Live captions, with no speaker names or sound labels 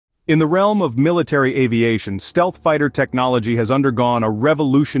In the realm of military aviation, stealth fighter technology has undergone a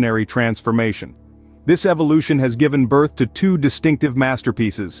revolutionary transformation. This evolution has given birth to two distinctive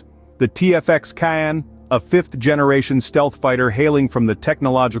masterpieces: the TFX KAAN, a fifth-generation stealth fighter hailing from the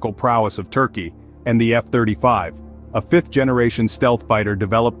technological prowess of Turkey, and the F-35, a fifth-generation stealth fighter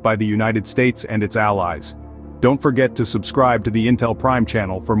developed by the United States and its allies. Don't forget to subscribe to the Intel Prime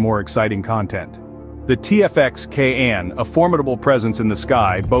channel for more exciting content. The TFX KAAN, a formidable presence in the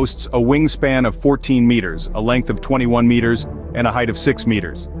sky, boasts a wingspan of 14 meters, a length of 21 meters, and a height of 6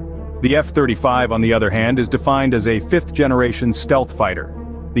 meters. The F-35, on the other hand, is defined as a fifth-generation stealth fighter.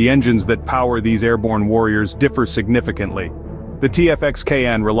 The engines that power these airborne warriors differ significantly. The TFX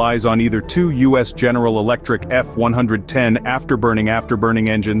KAAN relies on either two U.S. General Electric F-110 afterburning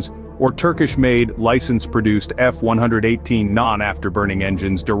engines or Turkish-made, license-produced F-118 non-afterburning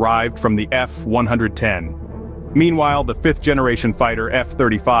engines derived from the F-110. Meanwhile, the fifth-generation fighter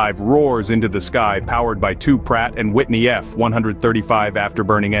F-35 roars into the sky powered by two Pratt & Whitney F-135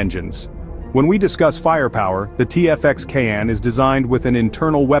 afterburning engines. When we discuss firepower, the TFX KAAN is designed with an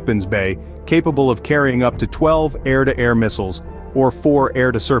internal weapons bay capable of carrying up to 12 air-to-air missiles or 4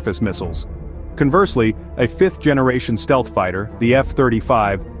 air-to-surface missiles. Conversely, a fifth-generation stealth fighter, the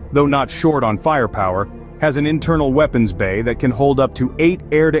F-35, though not short on firepower, has an internal weapons bay that can hold up to 8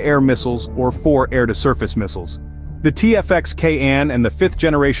 air-to-air missiles or 4 air-to-surface missiles. The TFX KAAN and the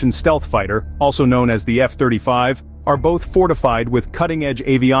fifth-generation stealth fighter, also known as the F-35, are both fortified with cutting-edge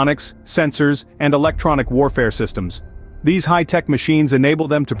avionics, sensors, and electronic warfare systems. These high-tech machines enable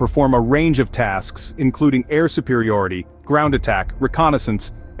them to perform a range of tasks, including air superiority, ground attack,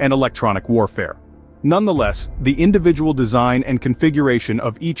 reconnaissance, and electronic warfare. Nonetheless, the individual design and configuration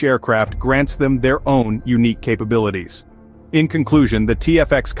of each aircraft grants them their own unique capabilities. In conclusion, the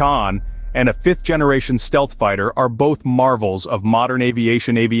TFX KAAN and a fifth-generation stealth fighter are both marvels of modern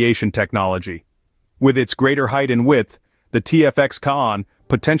aviation technology. With its greater height and width, the TFX KAAN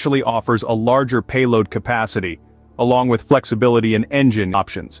potentially offers a larger payload capacity, along with flexibility in engine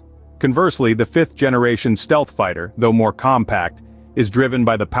options. Conversely, the fifth-generation stealth fighter, though more compact, is driven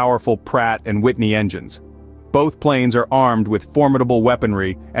by the powerful Pratt & Whitney engines. Both planes are armed with formidable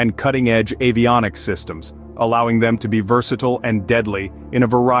weaponry and cutting-edge avionics systems, allowing them to be versatile and deadly in a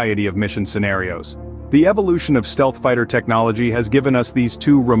variety of mission scenarios. The evolution of stealth fighter technology has given us these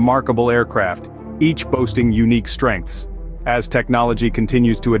two remarkable aircraft, each boasting unique strengths. As technology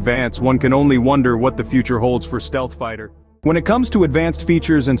continues to advance, one can only wonder what the future holds for stealth fighter. When it comes to advanced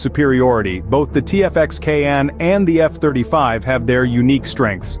features and superiority, both the TFX KAAN and the F-35 have their unique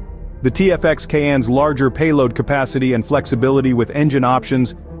strengths. The TFX KAAN's larger payload capacity and flexibility with engine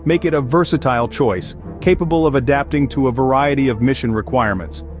options make it a versatile choice, capable of adapting to a variety of mission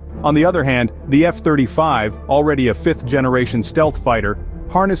requirements. On the other hand, the F-35, already a fifth-generation stealth fighter,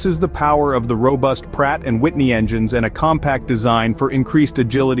 harnesses the power of the robust Pratt & Whitney engines and a compact design for increased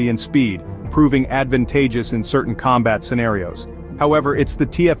agility and speed, proving advantageous in certain combat scenarios. However, it's the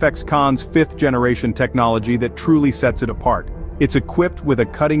TFX KAAN's fifth-generation technology that truly sets it apart. It's equipped with a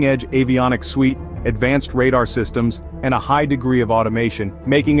cutting-edge avionics suite, advanced radar systems, and a high degree of automation,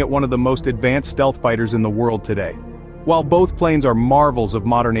 making it one of the most advanced stealth fighters in the world today. While both planes are marvels of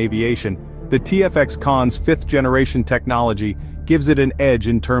modern aviation, the TFX KAAN's fifth-generation technology gives it an edge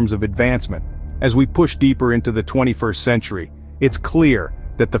in terms of advancement. As we push deeper into the 21st century, it's clear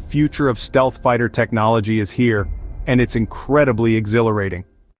that the future of stealth fighter technology is here, and it's incredibly exhilarating.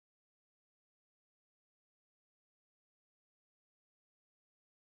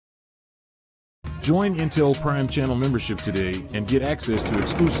 Join Intel Prime channel membership today and get access to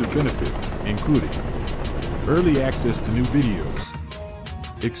exclusive benefits, including early access to new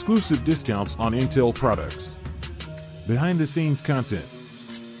videos, exclusive discounts on Intel products, behind-the-scenes content,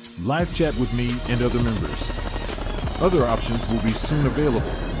 live chat with me and other members. Other options will be soon available.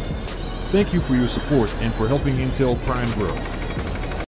 Thank you for your support and for helping Intel Prime grow.